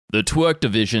the twerk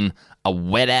division, a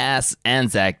wet-ass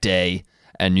Anzac Day,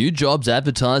 and new jobs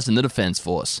advertised in the Defence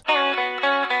Force.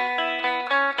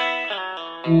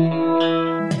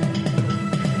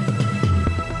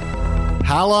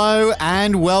 Hello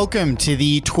and welcome to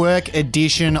the twerk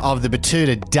edition of the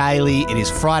Batuta Daily. It is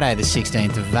Friday the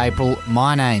 16th of April.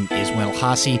 My name is Will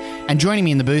Hussey, and joining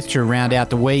me in the booth to round out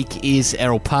the week is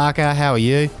Errol Parker. How are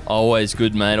you? Always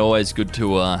good, mate. Always good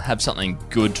to have something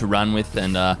good to run with,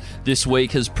 and this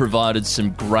week has provided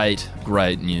some great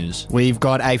news. We've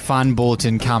got a fun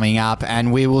bulletin coming up,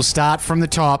 and we will start from the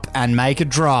top and make a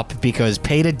drop because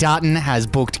Peter Dutton has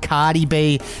booked Cardi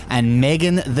B and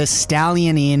Megan Thee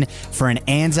Stallion in for an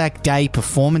Anzac Day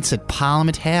performance at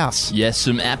Parliament House. Yes,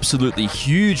 some absolutely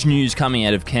huge news coming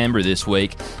out of Canberra this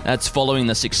week. That's following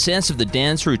the success of the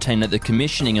dance routine at the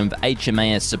commissioning of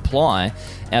HMAS Supply.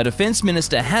 Our Defence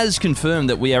Minister has confirmed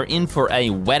that we are in for a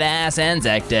wet-ass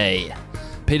Anzac Day.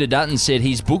 Peter Dutton said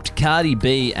he's booked Cardi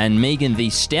B and Megan Thee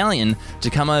Stallion to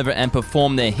come over and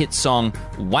perform their hit song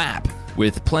WAP,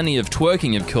 with plenty of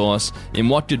twerking, of course, in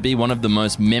what could be one of the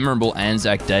most memorable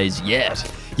Anzac Days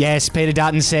yet. Yes, Peter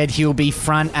Dutton said he'll be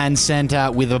front and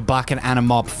centre with a bucket and a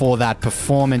mop for that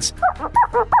performance.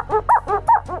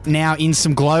 Now, in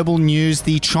some global news,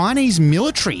 the Chinese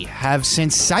military have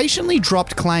sensationally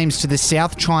dropped claims to the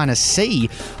South China Sea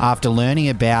after learning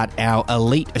about our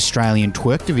elite Australian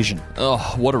twerk division.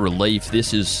 Oh, what a relief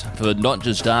this is for not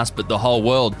just us, but the whole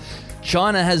world.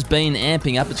 China has been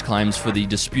amping up its claims for the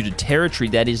disputed territory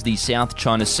that is the South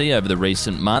China Sea over the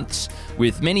recent months,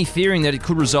 with many fearing that it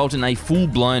could result in a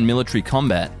full-blown military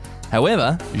combat.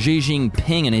 However, Xi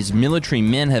Jinping and his military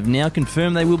men have now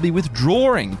confirmed they will be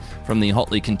withdrawing from the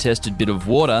hotly contested bit of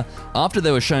water after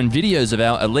they were shown videos of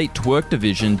our elite twerk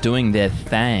division doing their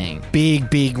thing.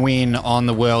 Big win on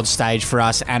the world stage for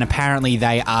us, and apparently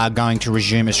they are going to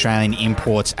resume Australian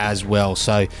imports as well,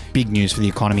 so big news for the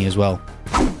economy as well.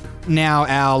 Now,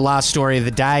 our last story of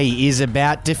the day is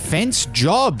about defence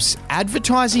jobs,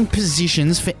 advertising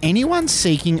positions for anyone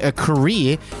seeking a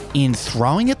career in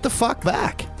throwing it the fuck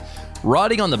back.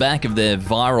 Riding on the back of their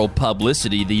viral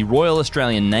publicity, the Royal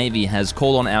Australian Navy has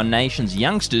called on our nation's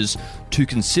youngsters to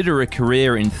consider a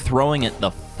career in throwing it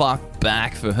the fuck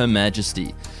back for Her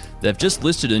Majesty. They've just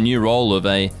listed a new role of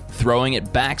a throwing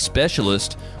it back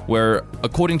specialist where,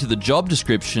 according to the job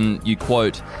description, you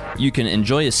quote, "You can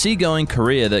enjoy a seagoing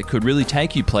career that could really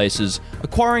take you places,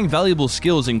 acquiring valuable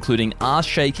skills including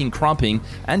ass-shaking, crumping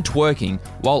and twerking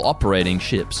while operating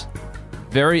ships."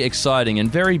 Very exciting and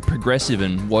very progressive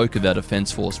and woke of our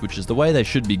Defence Force, which is the way they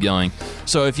should be going.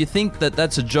 So if you think that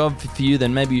that's a job for you,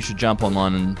 then maybe you should jump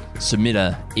online and submit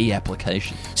a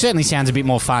e-application. Certainly sounds a bit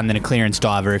more fun than a clearance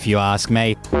diver, if you ask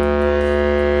me.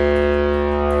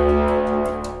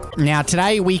 Now,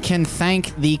 today we can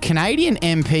thank the Canadian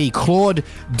MP Claude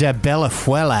de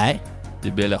Bellafeuille.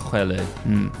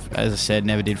 As I said,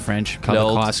 never did French,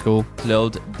 public high school.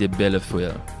 Claude de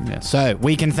Bellafeuille. Yeah. So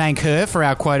we can thank her for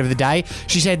our quote of the day.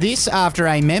 She said this after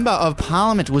a member of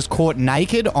Parliament was caught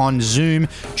naked on Zoom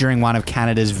during one of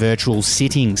Canada's virtual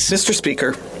sittings. Mr.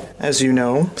 Speaker, as you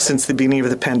know, since the beginning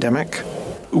of the pandemic,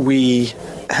 we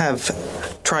have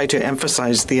tried to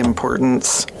emphasize the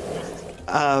importance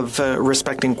of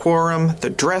respecting quorum, the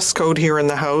dress code here in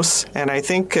the House, and I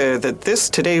think that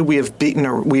today we've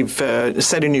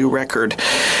set a new record.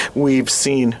 We've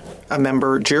seen a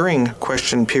member during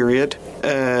question period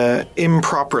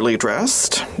improperly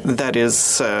dressed, that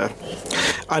is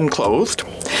unclothed.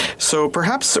 So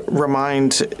perhaps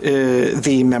remind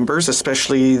the members,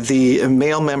 especially the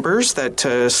male members, that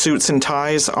suits and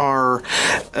ties are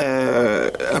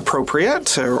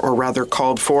appropriate, or rather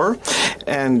called for.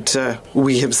 And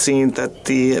we have seen that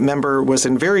the member was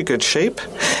in very good shape,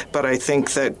 but I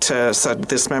think that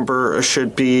this member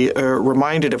should be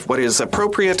reminded of what is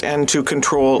appropriate and to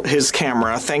control his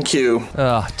camera. Thank you.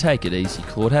 Take it easy,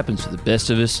 Claude. Happens to the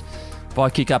best of us. If I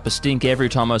kick up a stink every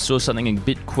time I saw something a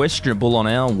bit questionable on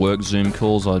our work Zoom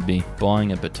calls, I'd be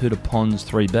buying a Batuta Ponds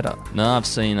 3 better. No, I've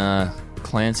seen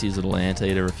Clancy's little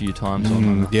anteater a few times.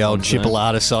 The old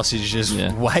chipolata sausage just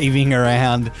waving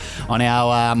around on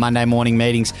our Monday morning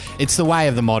meetings. It's the way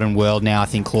of the modern world now, I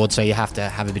think, Claude, so you have to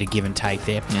have a bit of give and take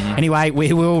there. Anyway,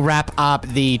 we will wrap up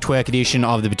the twerk edition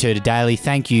of the Batuta Daily.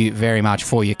 Thank you very much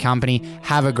for your company.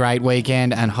 Have a great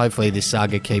weekend, and hopefully this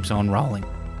saga keeps on rolling.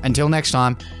 Until next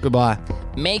time, goodbye.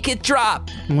 Make it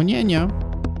drop! Munyenyo.